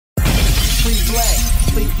Free black.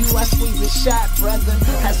 For you, I squeeze a shot, brother.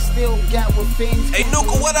 I still got what things. Hey,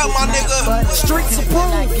 Nuka, what up, my nigga? Streets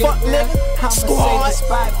approved, fuck nigga. Squad.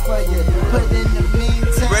 Spot for you. But in the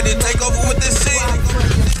meantime, ready to take over with this shit?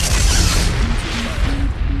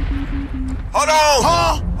 Hold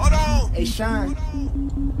on. Hold on. Hey, Shon.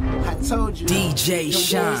 I told you. DJ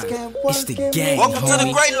Shon, it's the gang. Welcome to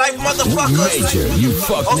the Great Life, motherfuckers. Major, you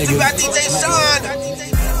fuck Hosted nigga. by DJ Shon.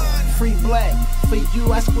 Free black. For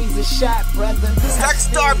you, I squeeze a shot, brother.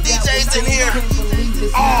 Rockstar DJs in here.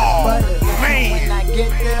 Oh, man. When I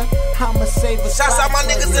get there, I'ma save a Shouts out my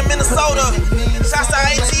niggas in Minnesota. Shouts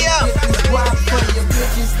out ATL.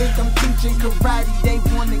 Bitches think I'm teaching karate, they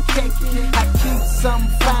wanna kick it. I keep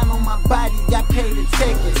something fine on my body, I pay the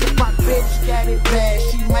tickets. If my bitch got it bad,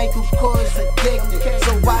 she Michael Kors addicted.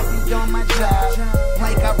 So I be on my job,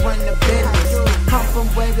 like I run the business. I'm from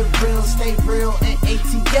where the real stay real and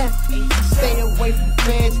ATF. Stay away from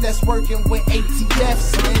feds that's working with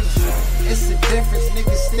ATFs. It's a difference,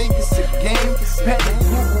 niggas think it's a game. Better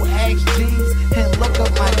Google ask G's and look up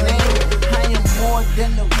my name. I am more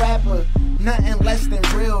than a rapper, nothing less than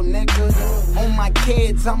real, nigga. On my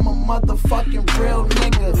kids, I'm a motherfucking real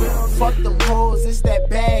nigga. Fuck them hoes, it's that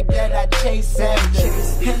bag that I chase after.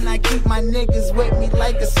 And I keep my niggas with me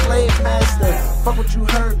like a slave master. Fuck what you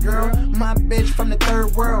heard, girl. My bitch from the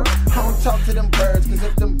third world. I don't talk to them birds, cause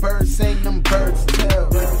if them birds sing, them birds tell.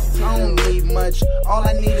 I don't need much, all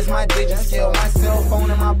I need is my digit skill, my cell phone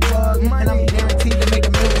and my plug, and I'm guaranteed to make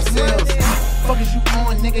a million sales. Fuck is you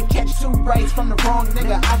on, nigga? Catch 2 rights from the wrong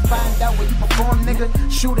nigga. I find out where you perform, nigga.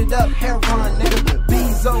 Shoot it up, hair run, nigga.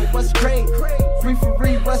 Bezo, what's great? Free for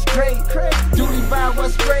free, what's great? Duty by,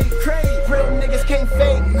 what's great? Real niggas can't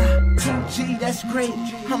fake. 2G, that's great.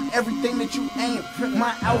 I'm everything that you ain't.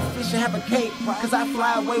 My outfit should have a cape, cause I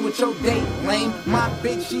fly away with your date, lame. My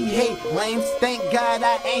bitch, she hate lames. Thank God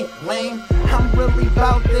I ain't lame. I'm really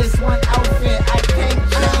about this one outfit, I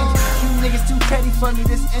can't change. Niggas too petty for me,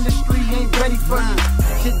 this industry ain't ready for me.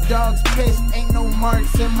 Shit dogs pissed, ain't no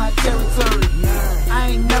marks in my territory.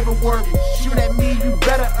 I ain't never worried, shoot at me, you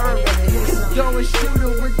better earn it. Go and shoot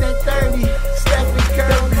her with that 30, Stephen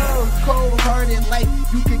Curry. Cold-hearted like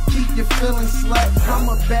you could keep your feelings slut. I'm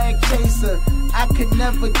a bag chaser, I could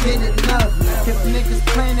never get enough. If niggas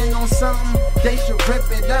planning on something, they should rip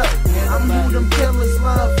it up. I'm who them killers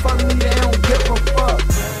love, fuck me, they don't give a fuck.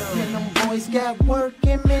 And them boys got work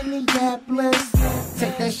in Minneapolis.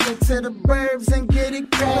 Take that shit to the burbs and get it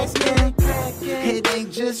crackin'. It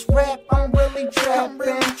ain't just rap, I'm really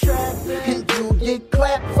trappin'. And you get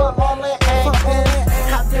clapped for all the acting.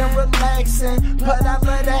 I've been relaxing, but I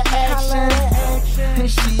love that action. And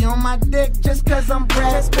she on my dick just cause I'm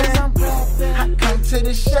rapping. I come to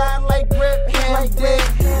the shot like Rip Ham did,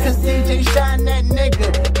 cause DJ Shon that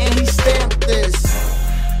nigga, and he stamped this.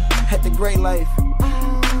 At the Great Life.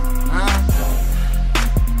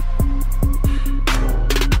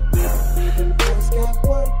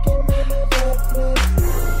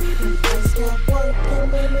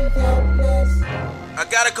 I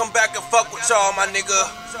gotta come back and fuck with y'all, my nigga.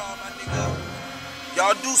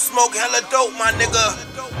 Y'all do smoke hella dope, my nigga.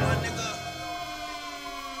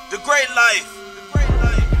 The Great Life.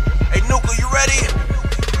 Hey, Nuka, you ready?